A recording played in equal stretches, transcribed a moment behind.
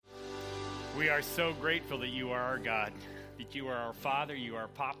We are so grateful that you are our God, that you are our Father, you are our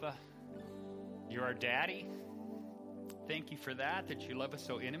Papa, you're our Daddy. Thank you for that you love us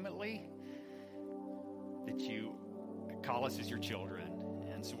so intimately, that you call us as your children.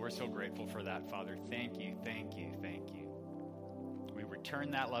 And so we're so grateful for that, Father. Thank you, thank you, thank you. We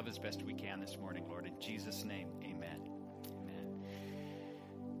return that love as best we can this morning, Lord. In Jesus' name, amen. Amen.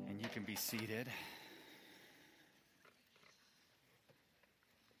 And you can be seated.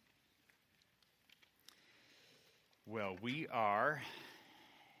 Well, we are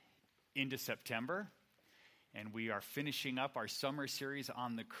into September, and we are finishing up our summer series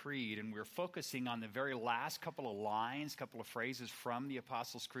on the Creed, and we're focusing on the very last couple of lines, couple of phrases from the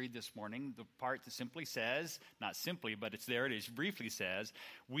Apostles' Creed this morning, the part that simply says, not simply, but it's there, it is briefly says,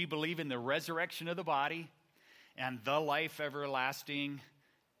 we believe in the resurrection of the body and the life everlasting,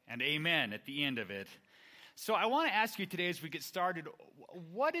 and amen at the end of it. So I want to ask you today as we get started,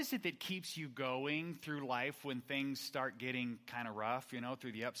 what is it that keeps you going through life when things start getting kind of rough,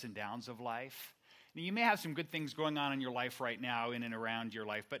 through the ups and downs of life? Now, you may have some good things going on in your life right now, in and around your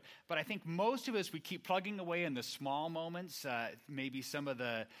life, but I think most of us, we keep plugging away in the small moments, maybe some of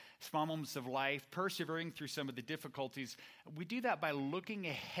the small moments of life, persevering through some of the difficulties. We do that by looking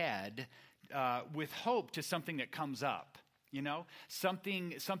ahead with hope to something that comes up.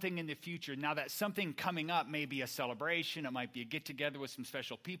 Something in the future. Now, that something coming up may be a celebration. It might be a get-together with some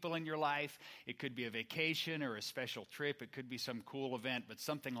special people in your life. It could be a vacation or a special trip. It could be some cool event, but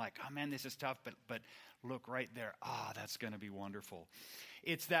something like, oh, man, this is tough, but look right there. That's going to be wonderful.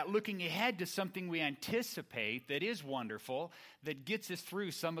 It's that looking ahead to something we anticipate that is wonderful, that gets us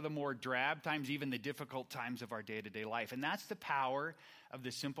through some of the more drab times, even the difficult times of our day-to-day life. And that's the power of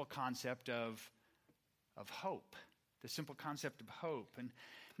the simple concept of hope. The simple concept of hope. And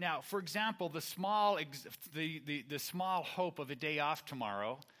now, for example, the small hope of a day off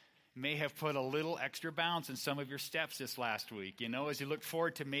tomorrow may have put a little extra bounce in some of your steps this last week. As you look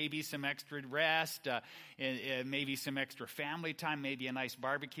forward to maybe some extra rest, maybe some extra family time, maybe a nice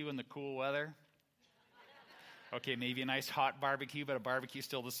barbecue in the cool weather. Okay, maybe a nice hot barbecue, but a barbecue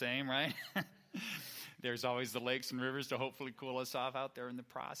still the same, right? There's always the lakes and rivers to hopefully cool us off out there in the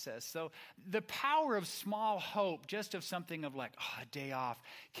process. So the power of small hope, just of something of like, a day off,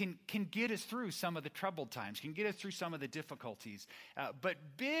 can get us through some of the troubled times, can get us through some of the difficulties. But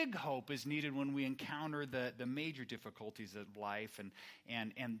big hope is needed when we encounter the major difficulties of life,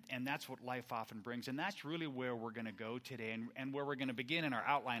 and that's what life often brings. And that's really where we're going to go today, and where we're going to begin in our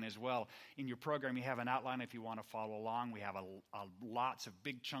outline as well. In your program, you have an outline if you want to follow along. We have lots of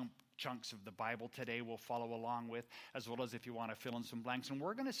big chunks of the Bible today we'll follow along with, as well as if you want to fill in some blanks. And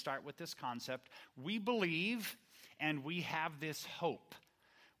we're going to start with this concept. We believe and we have this hope.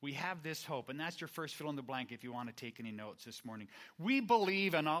 We have this hope. And that's your first fill in the blank if you want to take any notes this morning. We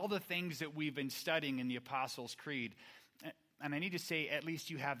believe in all the things that we've been studying in the Apostles' Creed. And I need to say, at least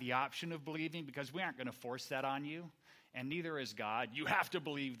you have the option of believing, because we aren't going to force that on you. And neither is God. You have to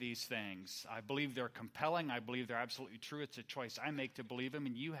believe these things. I believe they're compelling. I believe they're absolutely true. It's a choice I make to believe them,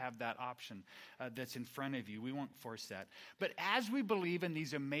 and you have that option that's in front of you. We won't force that. But as we believe in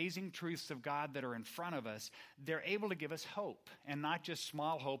these amazing truths of God that are in front of us, they're able to give us hope, and not just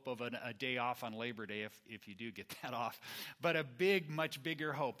small hope of a day off on Labor Day, if you do get that off, but a big, much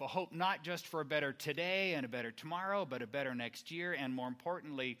bigger hope. A hope not just for a better today and a better tomorrow, but a better next year, and more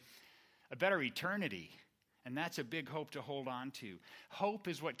importantly, a better eternity. And that's a big hope to hold on to. Hope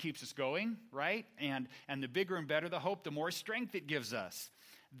is what keeps us going, right? And the bigger and better the hope, the more strength it gives us.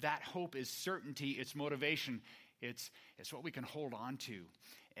 That hope is certainty, it's motivation, it's what we can hold on to.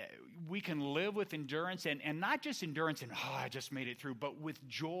 We can live with endurance, and not just endurance and, I just made it through, but with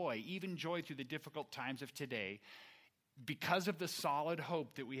joy, even joy through the difficult times of today, because of the solid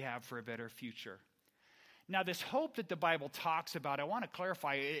hope that we have for a better future. Now, this hope that the Bible talks about, I want to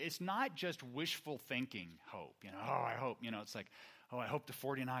clarify, it's not just wishful thinking hope. I hope, it's like, I hope the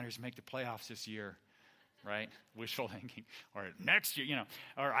 49ers make the playoffs this year, right? Wishful thinking. Or next year,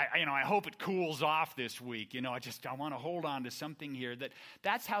 or I hope it cools off this week. I want to hold on to something here.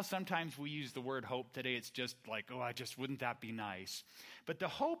 That's how sometimes we use the word hope today. It's just like, wouldn't that be nice? But the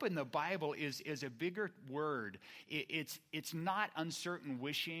hope in the Bible is a bigger word. It's not uncertain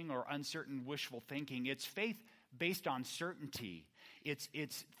wishing or uncertain wishful thinking. It's faith based on certainty. It's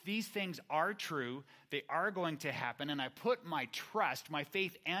these things are true. They are going to happen. And I put my trust, my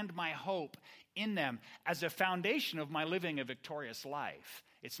faith, and my hope in them as a foundation of my living a victorious life.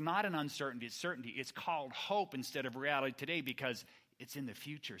 It's not an uncertainty, it's certainty. It's called hope instead of reality today because it's in the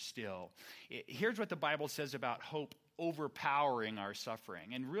future still. Here's what the Bible says about hope overpowering our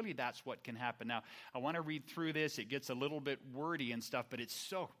suffering. And really that's what can happen. Now, I want to read through this. It gets a little bit wordy and stuff, but it's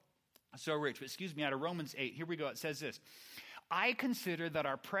so rich. But excuse me, out of Romans 8, here we go. It says this. I consider that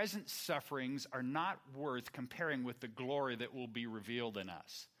our present sufferings are not worth comparing with the glory that will be revealed in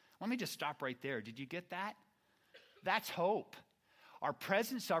us. Let me just stop right there. Did you get that? That's hope. Our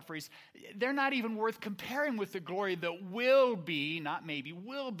present sufferings, they're not even worth comparing with the glory that will be, not maybe,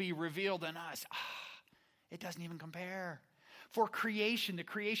 will be revealed in us. It doesn't even compare. For creation, the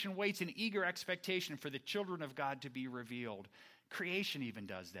creation waits in eager expectation for the children of God to be revealed. Creation even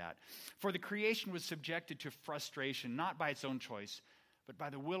does that. For the creation was subjected to frustration, not by its own choice, but by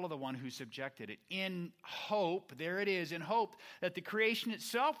the will of the one who subjected it. In hope, there it is, in hope that the creation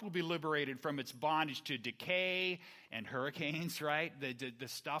itself will be liberated from its bondage to decay and hurricanes, right? The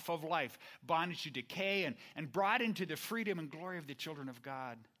stuff of life, bondage to decay, and brought into the freedom and glory of the children of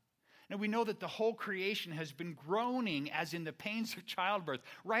God. Now we know that the whole creation has been groaning as in the pains of childbirth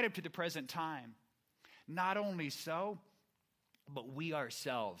right up to the present time. Not only so, but we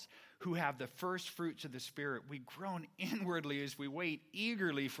ourselves, who have the first fruits of the Spirit, we groan inwardly as we wait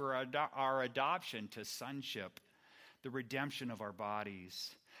eagerly for our adoption to sonship, the redemption of our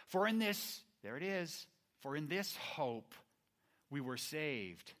bodies. For in this, there it is, for in this hope we were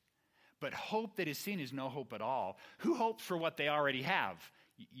saved. But hope that is seen is no hope at all. Who hopes for what they already have?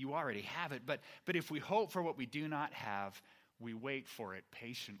 You already have it. But if we hope for what we do not have, we wait for it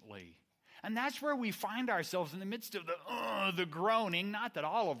patiently. And that's where we find ourselves in the midst of the groaning. Not that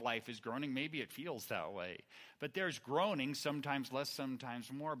all of life is groaning. Maybe it feels that way. But there's groaning, sometimes less,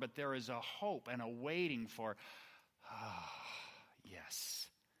 sometimes more. But there is a hope and a waiting for, yes.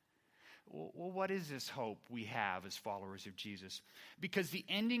 Well, what is this hope we have as followers of Jesus? Because the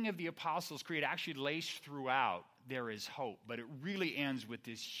ending of the Apostles' Creed actually laced throughout, there is hope. But it really ends with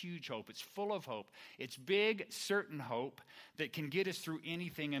this huge hope. It's full of hope. It's big, certain hope that can get us through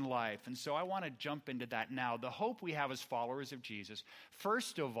anything in life. And so I want to jump into that now. The hope we have as followers of Jesus,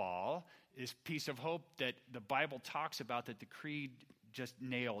 first of all, this piece of hope that the Bible talks about that the Creed just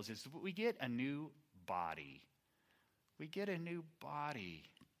nails is we get a new body. We get a new body.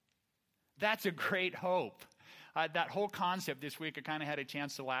 That's a great hope. That whole concept this week, I kind of had a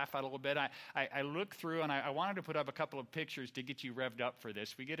chance to laugh at a little bit. I looked through and I wanted to put up a couple of pictures to get you revved up for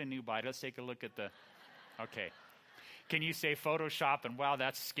this. We get a new body. Let's take a look at okay. Can you say Photoshop? And wow,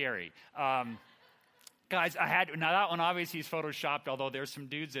 that's scary. Guys, now that one obviously is Photoshopped, although there's some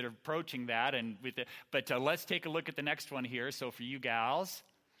dudes that are approaching that. But let's take a look at the next one here. So for you gals,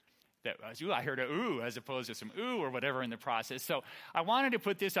 I heard a ooh as opposed to some ooh or whatever in the process. So I wanted to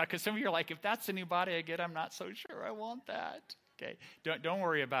put this out because some of you are like, if that's the new body I get, I'm not so sure I want that. Okay, don't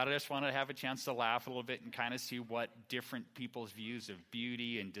worry about it. I just want to have a chance to laugh a little bit and kind of see what different people's views of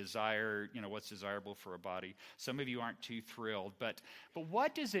beauty and desire, what's desirable for a body. Some of you aren't too thrilled, but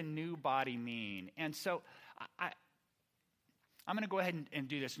what does a new body mean? And so I'm going to go ahead and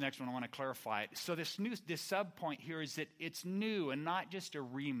do this next one. I want to clarify it. So this sub point here is that it's new and not just a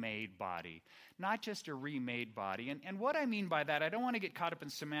remade body. Not just a remade body. And what I mean by that, I don't want to get caught up in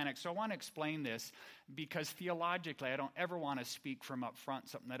semantics, so I want to explain this because theologically I don't ever want to speak from up front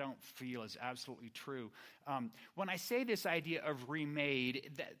something I don't feel is absolutely true. When I say this idea of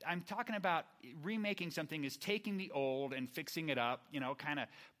remade, I'm talking about remaking something is taking the old and fixing it up, kind of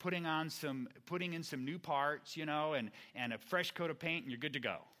putting in some new parts, and a fresh coat of paint and you're good to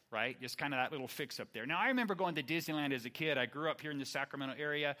go. Right? Just kind of that little fix up there. Now, I remember going to Disneyland as a kid. I grew up here in the Sacramento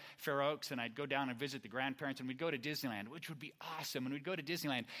area, Fair Oaks, and I'd go down and visit the grandparents, and we'd go to Disneyland, which would be awesome. And we'd go to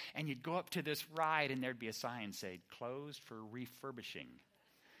Disneyland, and you'd go up to this ride, and there'd be a sign saying, closed for refurbishing.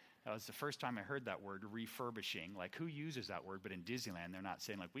 That was the first time I heard that word, refurbishing. Like, who uses that word? But in Disneyland, they're not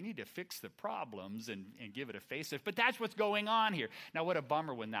saying, like, we need to fix the problems and give it a facelift. But that's what's going on here. Now, what a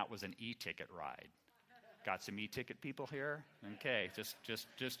bummer when that was an e-ticket ride. Got some e-ticket people here? Okay,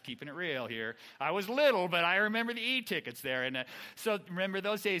 just keeping it real here. I was little, but I remember the e-tickets there. And so remember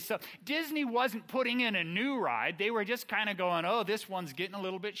those days. So Disney wasn't putting in a new ride. They were just kind of going, oh, this one's getting a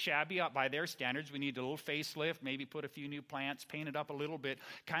little bit shabby up by their standards. We need a little facelift, maybe put a few new plants, paint it up a little bit,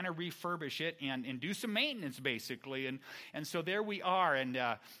 kind of refurbish it and do some maintenance, basically. And so there we are. And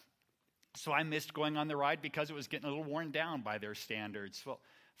so I missed going on the ride because it was getting a little worn down by their standards. Well,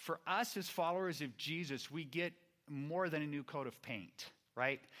 for us as followers of Jesus, we get more than a new coat of paint,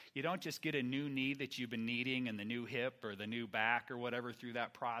 right? You don't just get a new knee that you've been needing and the new hip or the new back or whatever through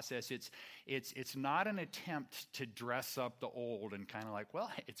that process. It's not an attempt to dress up the old and kind of like,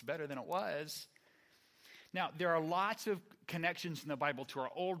 well, it's better than it was. Now, there are lots of connections in the Bible to our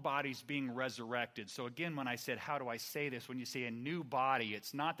old bodies being resurrected. So again, when I said, how do I say this? When you say a new body,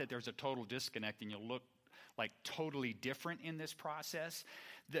 it's not that there's a total disconnect and you'll look like totally different in this process.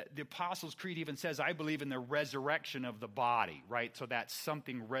 the Apostles' Creed even says, I believe in the resurrection of the body, right? So that's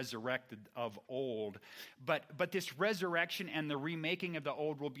something resurrected of old. But this resurrection and the remaking of the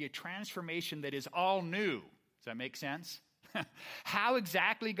old will be a transformation that is all new. Does that make sense? How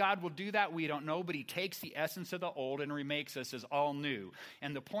exactly God will do that, we don't know, but he takes the essence of the old and remakes us as all new.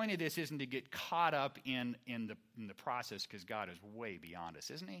 And the point of this isn't to get caught up in the process, because God is way beyond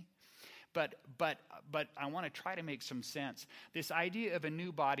us, isn't he? But I want to try to make some sense. This idea of a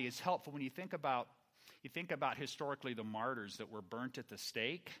new body is helpful when you think about historically the martyrs that were burnt at the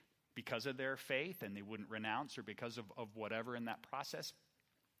stake because of their faith and they wouldn't renounce, or because of whatever in that process.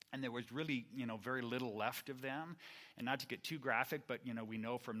 And there was really, very little left of them. And not to get too graphic, but, we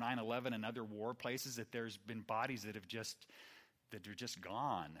know from 9/11 and other war places that there's been bodies that are just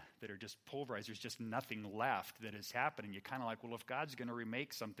gone, that are just pulverized. There's just nothing left that has happened. And you're kind of like, well, if God's going to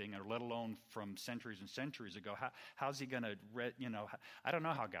remake something, or let alone from centuries and centuries ago, how's he going to, I don't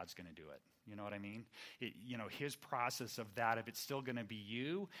know how God's going to do it. You know what I mean? His process of that, if it's still going to be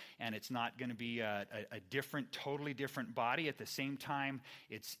you, and it's not going to be a different, totally different body at the same time,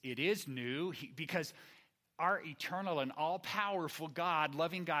 it is new, because our eternal and all-powerful God,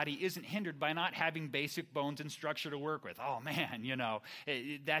 loving God, he isn't hindered by not having basic bones and structure to work with. Oh, man,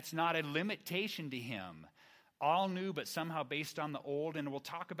 that's not a limitation to him. All new, but somehow based on the old, and we'll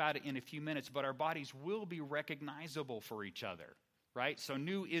talk about it in a few minutes, but our bodies will be recognizable for each other. Right? So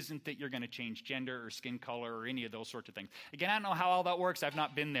new isn't that you're going to change gender or skin color or any of those sorts of things. Again, I don't know how all that works. I've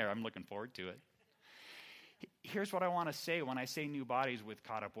not been there. I'm looking forward to it. Here's what I want to say when I say new bodies with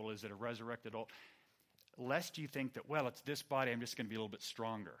caught up. Well, is it a resurrected old? Lest you think that, well, it's this body, I'm just going to be a little bit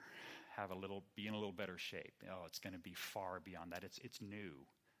stronger, be in a little better shape. Oh, it's going to be far beyond that. It's new.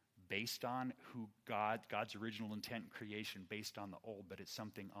 Based on who God's original intent in creation, based on the old, but it's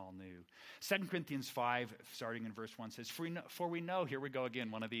something all new. 2 Corinthians 5, starting in verse 1, says, For we know, here we go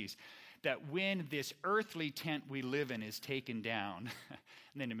again, one of these, that when this earthly tent we live in is taken down,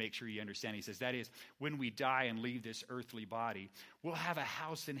 and then to make sure you understand, he says, that is, when we die and leave this earthly body, we'll have a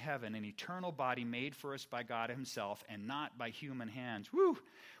house in heaven, an eternal body made for us by God himself and not by human hands. Woo!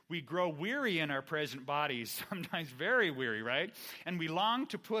 We grow weary in our present bodies, sometimes very weary, right? And we long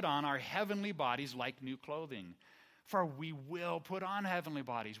to put on our heavenly bodies like new clothing. For we will put on heavenly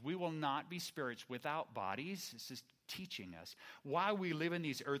bodies. We will not be spirits without bodies. This is teaching us. While we live in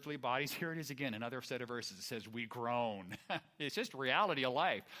these earthly bodies, here it is again, another set of verses. It says, we groan. It's just reality of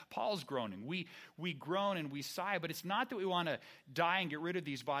life. Paul's groaning. We groan and we sigh, but it's not that we want to die and get rid of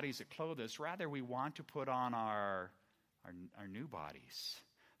these bodies that clothe us. Rather, we want to put on our new bodies,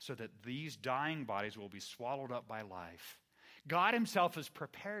 so that these dying bodies will be swallowed up by life. God himself has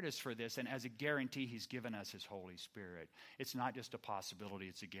prepared us for this, and as a guarantee, he's given us his Holy Spirit. It's not just a possibility,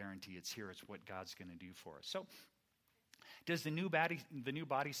 it's a guarantee. It's here, it's what God's going to do for us. So, does the new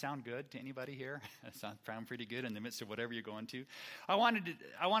body sound good to anybody here? It sounds pretty good in the midst of whatever you're going to. I want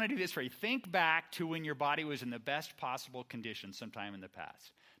to do this for you. Think back to when your body was in the best possible condition sometime in the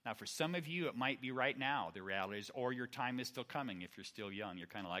past. Now, for some of you, it might be right now, the reality is, or your time is still coming if you're still young. You're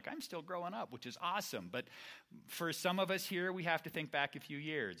kind of like, I'm still growing up, which is awesome. But for some of us here, we have to think back a few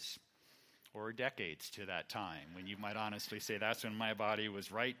years or decades to that time when you might honestly say, that's when my body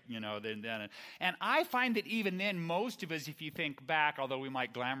was right, then. And I find that even then, most of us, if you think back, although we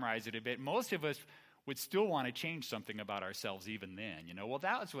might glamorize it a bit, most of us would still want to change something about ourselves even then. Well,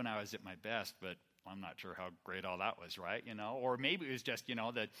 that was when I was at my best, but I'm not sure how great all that was, right? Or maybe it was just,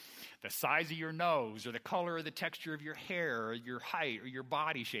 the size of your nose, or the color or the texture of your hair, or your height, or your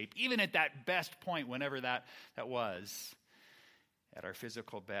body shape, even at that best point, whenever that was, at our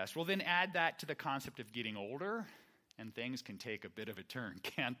physical best. Well, then add that to the concept of getting older, and things can take a bit of a turn,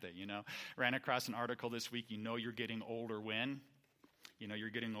 can't they? Ran across an article this week, you're getting older when? You're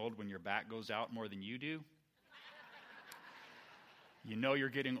getting old when your back goes out more than you do. You're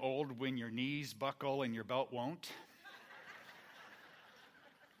getting old when your knees buckle and your belt won't.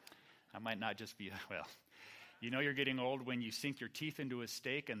 I might not just be, you're getting old when you sink your teeth into a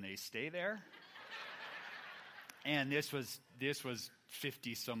steak and they stay there. And this was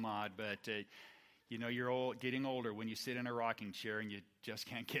 50 some odd, but you're getting older when you sit in a rocking chair and you just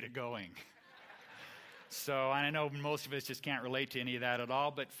can't get it going. So I know most of us just can't relate to any of that at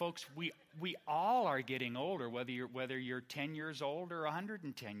all, but folks, we all are getting older, whether you're 10 years old or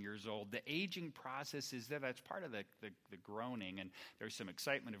 110 years old. The aging process is that's part of the groaning, and there's some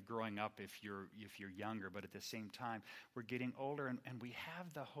excitement of growing up if you're younger, but at the same time, we're getting older, and we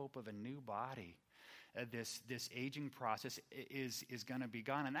have the hope of a new body. this aging process is going to be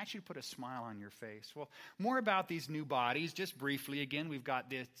gone and actually put a smile on your face. Well, more about these new bodies, just briefly. Again, we've got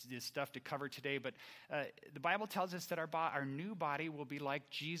this stuff to cover today, but the Bible tells us that our new body will be like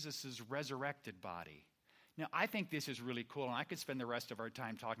Jesus' resurrected body. Now, I think this is really cool, and I could spend the rest of our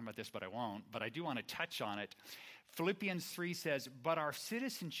time talking about this, but I won't. But I do want to touch on it. Philippians 3 says, "But our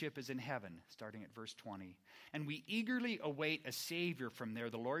citizenship is in heaven," starting at verse 20. "And we eagerly await a Savior from there,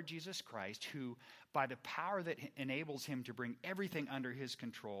 the Lord Jesus Christ, who, by the power that enables him to bring everything under his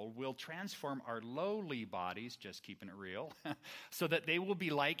control, will transform our lowly bodies," just keeping it real, "so that they will be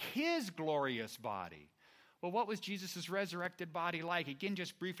like his glorious body." Well, what was Jesus' resurrected body like? Again,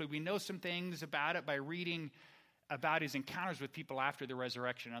 just briefly, we know some things about it by reading about his encounters with people after the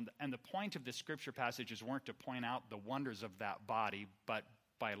resurrection. And the point of the scripture passages weren't to point out the wonders of that body, but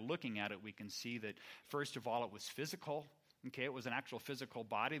by looking at it, we can see that, first of all, it was physical. Okay, it was an actual physical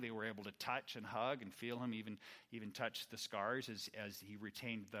body. They were able to touch and hug and feel him, even touch the scars as he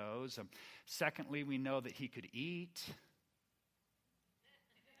retained those. Secondly, we know that he could eat.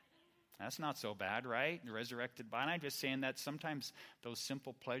 That's not so bad, right? The resurrected body. I'm just saying that sometimes those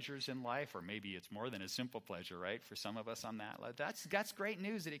simple pleasures in life, or maybe it's more than a simple pleasure, right? For some of us on that level, that's great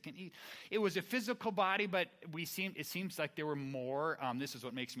news that it can eat. It was a physical body, but it seems like there were more. This is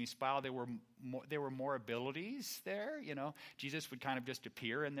what makes me smile. There were more abilities there. You know, Jesus would kind of just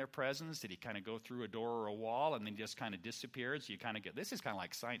appear in their presence. Did he kind of go through a door or a wall and then just kind of disappeared? So you kind of get, this is kind of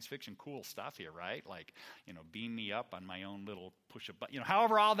like science fiction, cool stuff here, right? Like, beam me up on my own little push a button.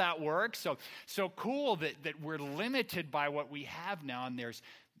 However all that works. So cool that we're limited by what we have now, and there's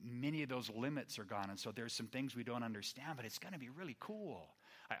many of those limits are gone, and so there's some things we don't understand, but it's going to be really cool.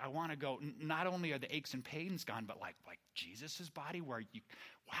 I want to go, not only are the aches and pains gone, but like Jesus' body, where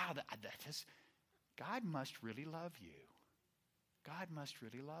God must really love you. God must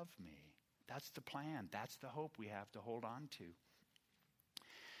really love me. That's the plan. That's the hope we have to hold on to.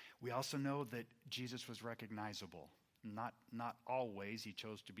 We also know that Jesus was recognizable. Not always. He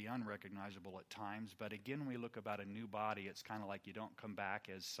chose to be unrecognizable at times. But again, when we look about a new body, it's kind of like you don't come back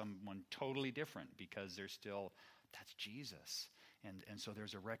as someone totally different, because that's Jesus. And so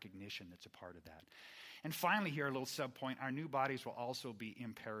there's a recognition that's a part of that. And finally here, a little sub-point, our new bodies will also be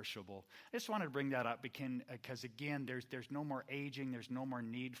imperishable. I just wanted to bring that up because again, there's no more aging. There's no more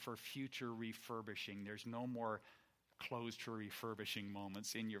need for future refurbishing. There's no more closed for refurbishing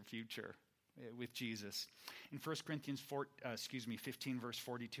moments in your future with Jesus. In 1 Corinthians 15, verse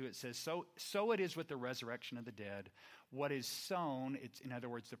 42, it says, So it is with the resurrection of the dead. What is sown, in other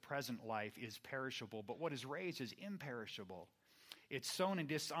words, the present life, is perishable, but what is raised is imperishable. It's sown in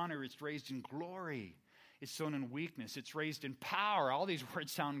dishonor, it's raised in glory. It's sown in weakness, it's raised in power. All these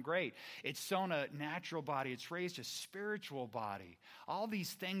words sound great. It's sown a natural body, it's raised a spiritual body. All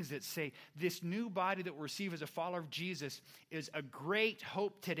these things that say this new body that we receive as a follower of Jesus is a great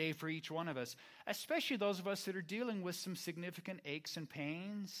hope today for each one of us, especially those of us that are dealing with some significant aches and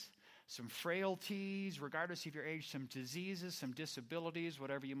pains, some frailties, regardless of your age, some diseases, some disabilities,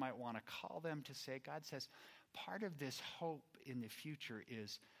 whatever you might want to call them, to say, God says, part of this hope in the future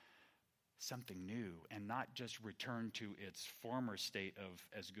is something new, and not just return to its former state of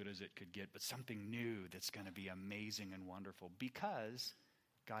as good as it could get, but something new that's going to be amazing and wonderful, because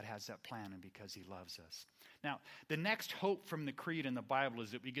God has that plan and because he loves us. Now, the next hope from the creed in the Bible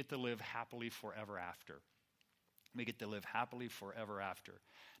is that we get to live happily forever after. We get to live happily forever after.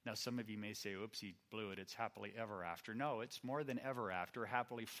 Now, some of you may say, oops, he blew it. It's happily ever after. No, it's more than ever after,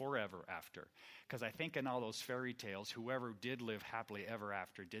 happily forever after. Because I think in all those fairy tales, whoever did live happily ever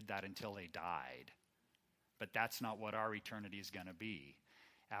after did that until they died. But that's not what our eternity is going to be.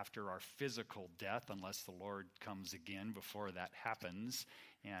 After our physical death, unless the Lord comes again before that happens,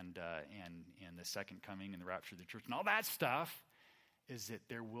 and the second coming and the rapture of the church and all that stuff, is that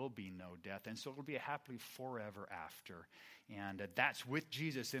there will be no death. And so it will be a happily forever after. And that's with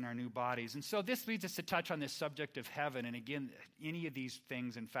Jesus in our new bodies. And so this leads us to touch on this subject of heaven. And again, any of these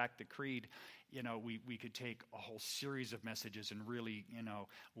things, in fact, the creed, we could take a whole series of messages and really,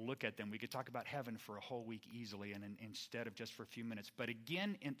 look at them. We could talk about heaven for a whole week easily, and instead of just for a few minutes. But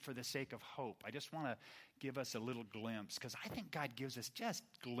again, for the sake of hope, I just want to give us a little glimpse, because I think God gives us just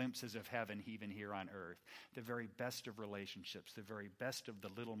glimpses of heaven even here on earth. The very best of relationships, the very best of the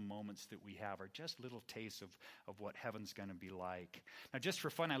little moments that we have are just little tastes of what heaven's going to be like. Now, just for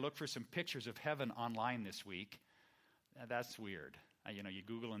fun, I looked for some pictures of heaven online this week. Now, that's weird. You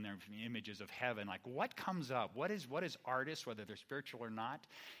Google in there images of heaven, like what comes up? What is artists, whether they're spiritual or not?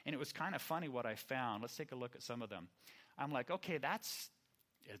 And it was kind of funny what I found. Let's take a look at some of them. I'm like, okay,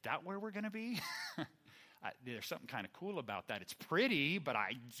 is that where we're going to be? there's something kind of cool about that. It's pretty, but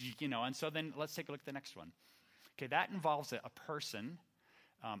and so then let's take a look at the next one. Okay, that involves a person.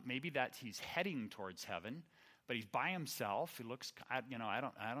 Maybe that he's heading towards heaven, but he's by himself. He looks, I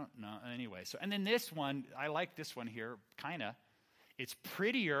don't know. Anyway, so, and then this one, I like this one here, kind of. It's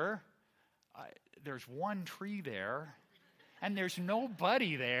prettier. There's one tree there. And there's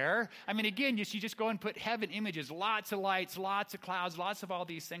nobody there. I mean, again, you just go and put heaven images, lots of lights, lots of clouds, lots of all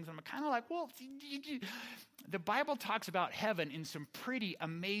these things. And I'm kind of like, well, the Bible talks about heaven in some pretty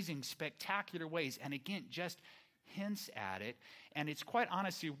amazing, spectacular ways. And again, just hints at it. And it's quite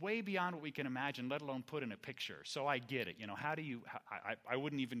honestly way beyond what we can imagine, let alone put in a picture. So I get it. I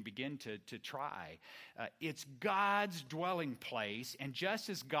wouldn't even begin to try. It's God's dwelling place. And just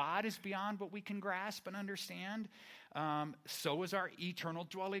as God is beyond what we can grasp and understand, so is our eternal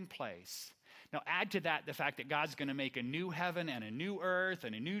dwelling place. Now, add to that the fact that God's going to make a new heaven and a new earth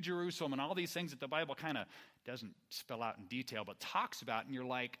and a new Jerusalem and all these things that the Bible kind of doesn't spell out in detail, but talks about, and you're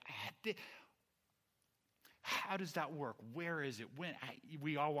like, how does that work? Where is it? When?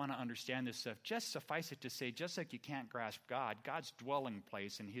 We all want to understand this stuff. Just suffice it to say, just like you can't grasp God, God's dwelling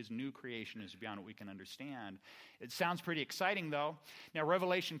place and his new creation is beyond what we can understand. It sounds pretty exciting, though. Now,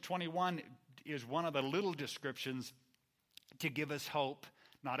 Revelation 21 is one of the little descriptions to give us hope.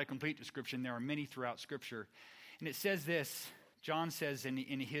 Not a complete description. There are many throughout Scripture. And it says this. John says in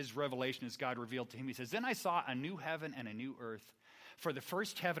his revelation as God revealed to him, he says, "Then I saw a new heaven and a new earth. For the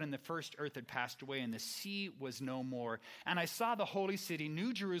first heaven and the first earth had passed away, and the sea was no more. And I saw the holy city,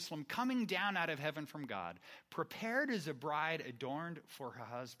 New Jerusalem, coming down out of heaven from God, prepared as a bride adorned for her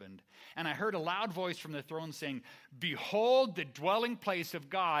husband. And I heard a loud voice from the throne saying, 'Behold, the dwelling place of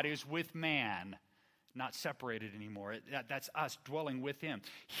God is with man.'" Not separated anymore. That's us dwelling with him.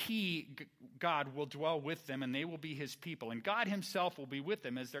 God, will dwell with them, and they will be his people. And God himself will be with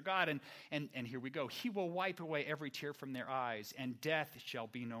them as their God. And here we go. He will wipe away every tear from their eyes, and death shall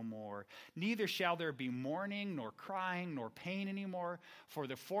be no more. Neither shall there be mourning, nor crying, nor pain anymore, for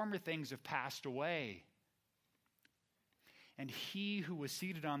the former things have passed away. And he who was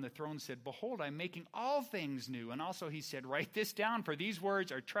seated on the throne said, "Behold, I'm making all things new." And also he said, "Write this down, for these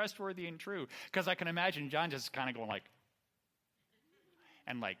words are trustworthy and true." Because I can imagine John just kind of going like,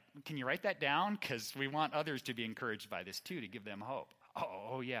 can you write that down? Because we want others to be encouraged by this too, to give them hope.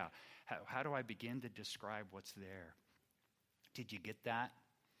 Oh yeah. How do I begin to describe what's there? Did you get that?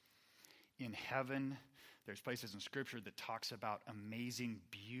 In heaven, there's places in Scripture that talks about amazing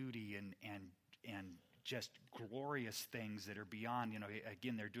beauty and just glorious things that are beyond,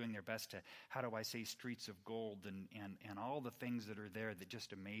 again, they're doing their best to, how do I say, streets of gold and all the things that are there that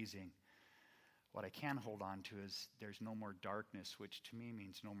just amazing. What I can hold on to is there's no more darkness, which to me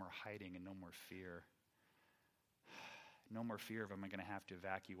means no more hiding and no more fear. No more fear of am I going to have to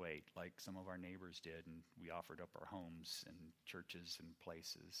evacuate like some of our neighbors did, and we offered up our homes and churches and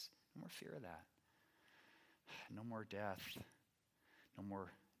places. No more fear of that. No more death.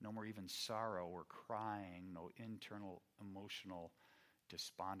 No more even sorrow or crying, no internal emotional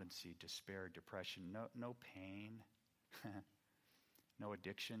despondency, despair, depression, no pain, no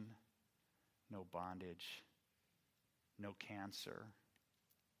addiction, no bondage, no cancer,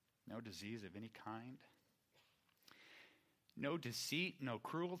 no disease of any kind, no deceit, no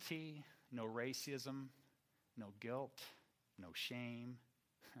cruelty, no racism, no guilt, no shame,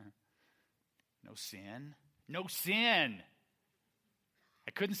 no sin. No sin!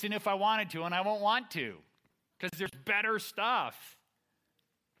 I couldn't sin if I wanted to, and I won't want to, because there's better stuff.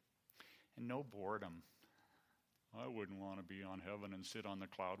 And no boredom. I wouldn't want to be on heaven and sit on the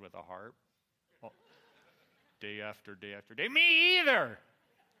cloud with a harp. Well, day after day after day. Me either!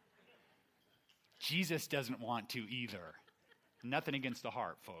 Jesus doesn't want to either. Nothing against the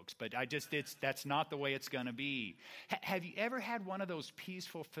harp, folks, but that's not the way it's going to be. Have you ever had one of those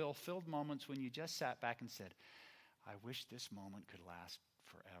peaceful, fulfilled moments when you just sat back and said, I wish this moment could last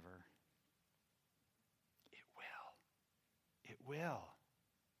forever? It will. It will.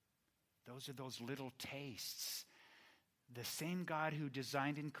 Those are those little tastes. The same God who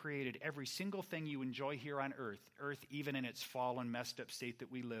designed and created every single thing you enjoy here on earth even in its fallen, messed up state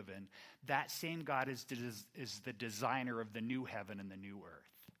that we live in, that same God is the designer of the new heaven and the new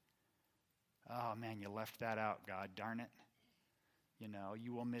earth. Oh man, you left that out, God, darn it.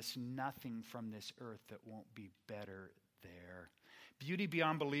 You will miss nothing from this earth that won't be better there. Beauty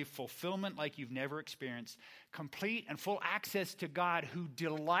beyond belief, fulfillment like you've never experienced, complete and full access to God who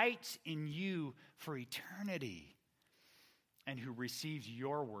delights in you for eternity and who receives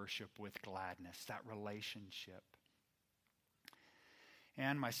your worship with gladness, that relationship.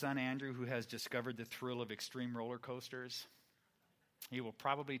 And my son Andrew, who has discovered the thrill of extreme roller coasters. he will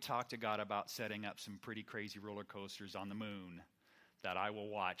probably talk to God about setting up some pretty crazy roller coasters on the moon that I will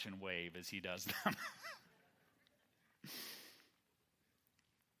watch and wave as he does them.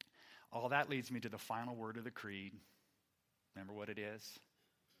 All that leads me to the final word of the creed. Remember what it is?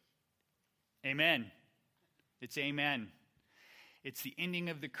 Amen. It's amen. It's the ending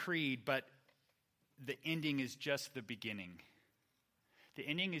of the creed, but the ending is just the beginning. The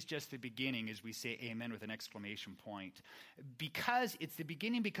ending is just the beginning as we say amen with an exclamation point. Because it's the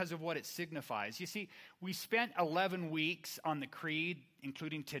beginning because of what it signifies. You see, we spent 11 weeks on the creed,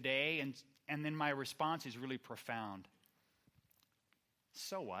 including today, and then my response is really profound.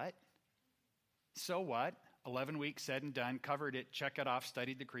 So what? So what? 11 weeks said and done, covered it, check it off,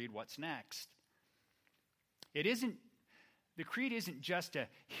 studied the creed, what's next? The creed isn't just a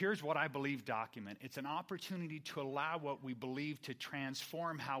here's what I believe document. It's an opportunity to allow what we believe to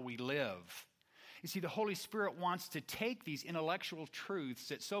transform how we live. You see, the Holy Spirit wants to take these intellectual truths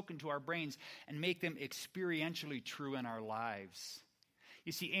that soak into our brains and make them experientially true in our lives.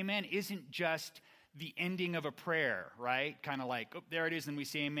 You see, amen isn't just the ending of a prayer, right? Kind of like, oh, there it is, and we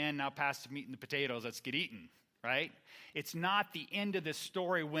say amen, now pass the meat and the potatoes, let's get eaten, right? It's not the end of the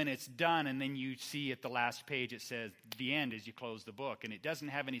story when it's done, and then you see at the last page it says the end as you close the book, and it doesn't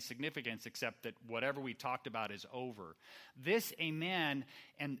have any significance except that whatever we talked about is over. This amen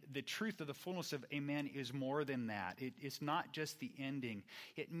and the truth of the fullness of amen is more than that. It's not just the ending.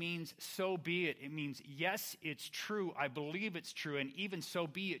 It means so be it. It means yes, it's true. I believe it's true, and even so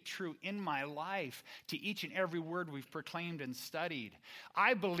be it true in my life to each and every word we've proclaimed and studied.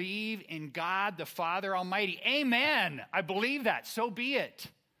 I believe in God the Father Almighty. Amen. I believe that. So be it.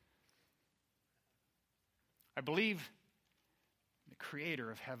 I believe the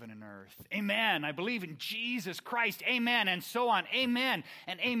Creator of heaven and earth. Amen. I believe in Jesus Christ. Amen. And so on. Amen.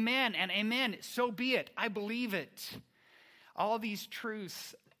 And amen. And amen. So be it. I believe it. All these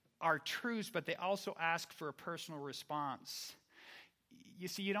truths are truths, but they also ask for a personal response. You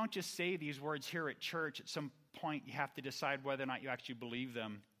see, you don't just say these words here at church. At some point, you have to decide whether or not you actually believe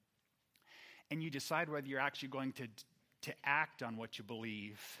them. And you decide whether you're actually going to act on what you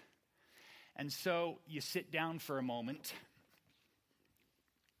believe. And so you sit down for a moment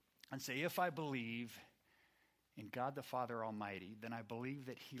and say, if I believe in God the Father Almighty, then I believe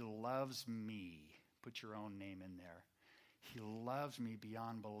that He loves me. Put your own name in there. He loves me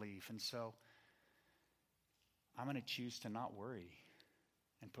beyond belief. And so I'm going to choose to not worry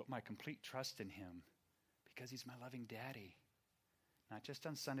and put my complete trust in Him because He's my loving daddy. Not just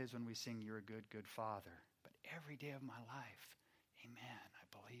on Sundays when we sing, you're a good, good Father, but every day of my life. Amen.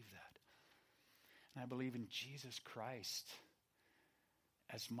 I believe that. And I believe in Jesus Christ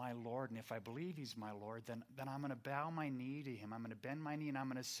as my Lord. And if I believe He's my Lord, then I'm going to bow my knee to Him. I'm going to bend my knee and I'm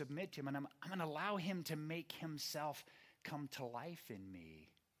going to submit to Him. And I'm going to allow Him to make Himself come to life in me.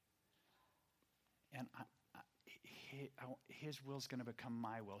 And His will is going to become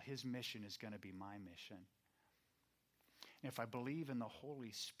my will. His mission is going to be my mission. And if I believe in the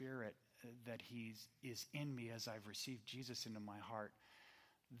Holy Spirit that He is in me as I've received Jesus into my heart,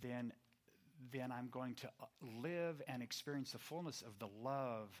 then I'm going to live and experience the fullness of the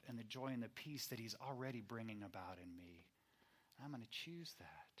love and the joy and the peace that He's already bringing about in me. I'm going to choose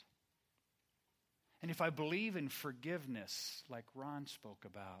that. And if I believe in forgiveness, like Ron spoke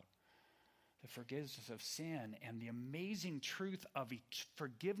about, the forgiveness of sin and the amazing truth of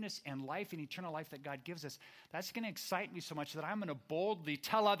forgiveness and life and eternal life that God gives us, that's going to excite me so much that I'm going to boldly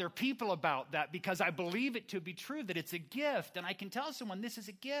tell other people about that because I believe it to be true, that it's a gift. And I can tell someone this is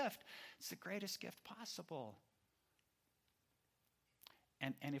a gift. It's the greatest gift possible.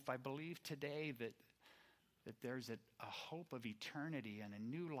 And if I believe today that there's a hope of eternity and a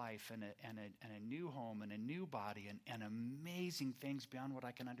new life and a new home and a new body and amazing things beyond what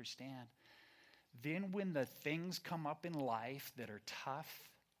I can understand, then when the things come up in life that are tough,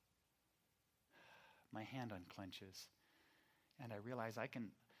 my hand unclenches. And I realize I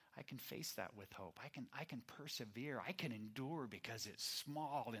can face that with hope. I can persevere. I can endure because it's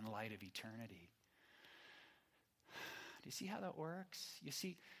small in light of eternity. Do you see how that works? You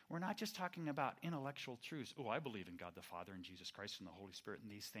see, we're not just talking about intellectual truths. Oh, I believe in God the Father and Jesus Christ and the Holy Spirit and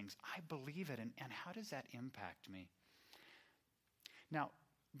these things. I believe it. And how does that impact me? Now,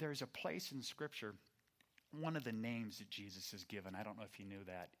 there's a place in Scripture, one of the names that Jesus has given, I don't know if you knew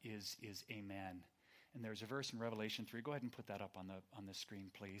that, is Amen. And there's a verse in Revelation 3. Go ahead and put that up on the screen,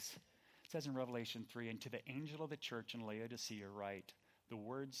 please. It says in Revelation 3, and to the angel of the church in Laodicea write, the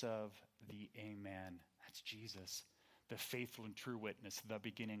words of the Amen. That's Jesus, the faithful and true witness, the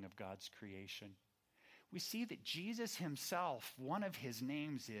beginning of God's creation. We see that Jesus himself, one of his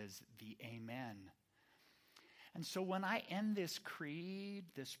names is the Amen. And so when I end this creed,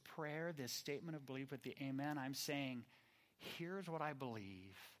 this prayer, this statement of belief with the amen, I'm saying, here's what I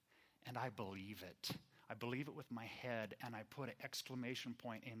believe, and I believe it. I believe it with my head, and I put an exclamation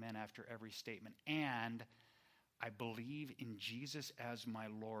point, amen, after every statement. And I believe in Jesus as my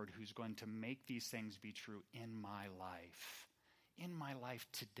Lord, who's going to make these things be true in my life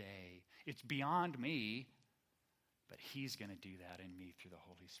today. It's beyond me, but he's going to do that in me through the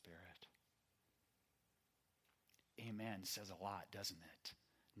Holy Spirit. Amen says a lot, doesn't it?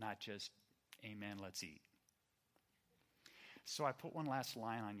 Not just, amen, let's eat. So I put one last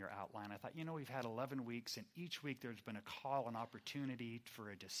line on your outline. I thought, we've had 11 weeks, and each week there's been a call, an opportunity for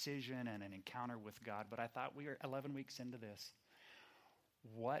a decision and an encounter with God. But I thought we are 11 weeks into this.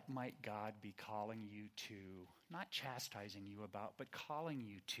 What might God be calling you to, not chastising you about, but calling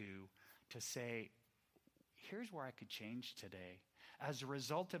you to say, here's where I could change today. As a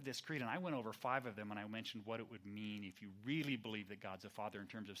result of this creed, and I went over 5 of them, and I mentioned what it would mean if you really believe that God's a father in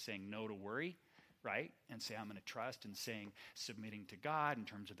terms of saying no to worry, right? And say, I'm going to trust, and saying, submitting to God in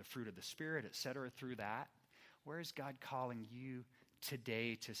terms of the fruit of the Spirit, etc. Through that. Where is God calling you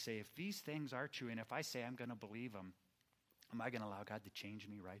today to say, if these things are true, and if I say I'm going to believe them, am I going to allow God to change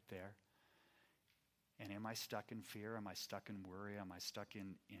me right there? And am I stuck in fear? Am I stuck in worry? Am I stuck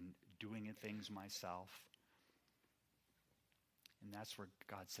in doing things myself? And that's where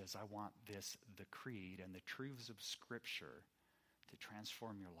God says, I want the creed and the truths of Scripture to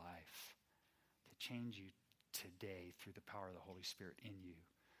transform your life, to change you today through the power of the Holy Spirit in you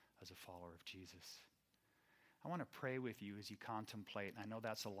as a follower of Jesus. I want to pray with you as you contemplate, and I know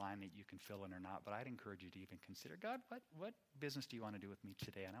that's a line that you can fill in or not, but I'd encourage you to even consider, God, what business do you want to do with me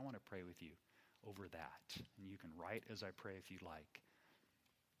today? And I want to pray with you over that. And you can write as I pray if you'd like.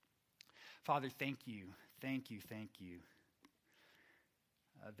 Father, thank you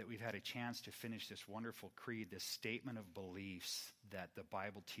that we've had a chance to finish this wonderful creed, this statement of beliefs that the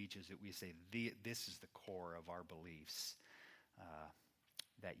Bible teaches, that we say this is the core of our beliefs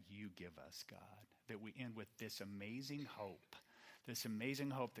that you give us, God. That we end with this amazing hope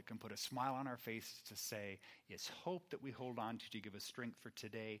that can put a smile on our face to say, it's hope that we hold on to give us strength for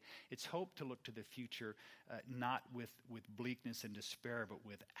today. It's hope to look to the future, not with bleakness and despair, but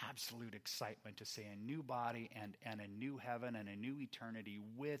with absolute excitement to say a new body and a new heaven and a new eternity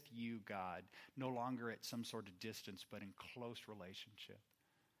with you, God, no longer at some sort of distance, but in close relationship.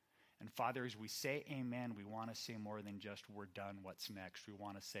 And Father, as we say amen, we want to say more than just we're done, what's next. We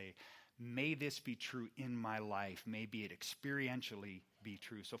want to say, may this be true in my life. Maybe it experientially be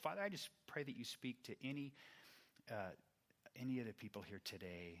true. So Father, I just pray that you speak to any of the people here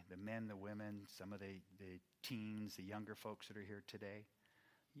today, the men, the women, some of the teens, the younger folks that are here today.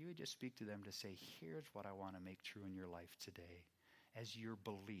 You would just speak to them to say, here's what I want to make true in your life today as your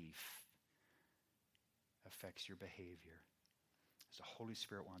belief affects your behavior. As the Holy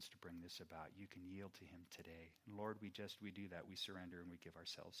Spirit wants to bring this about, you can yield to him today. Lord, we do that. We surrender and we give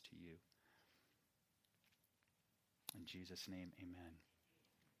ourselves to you. In Jesus' name, amen.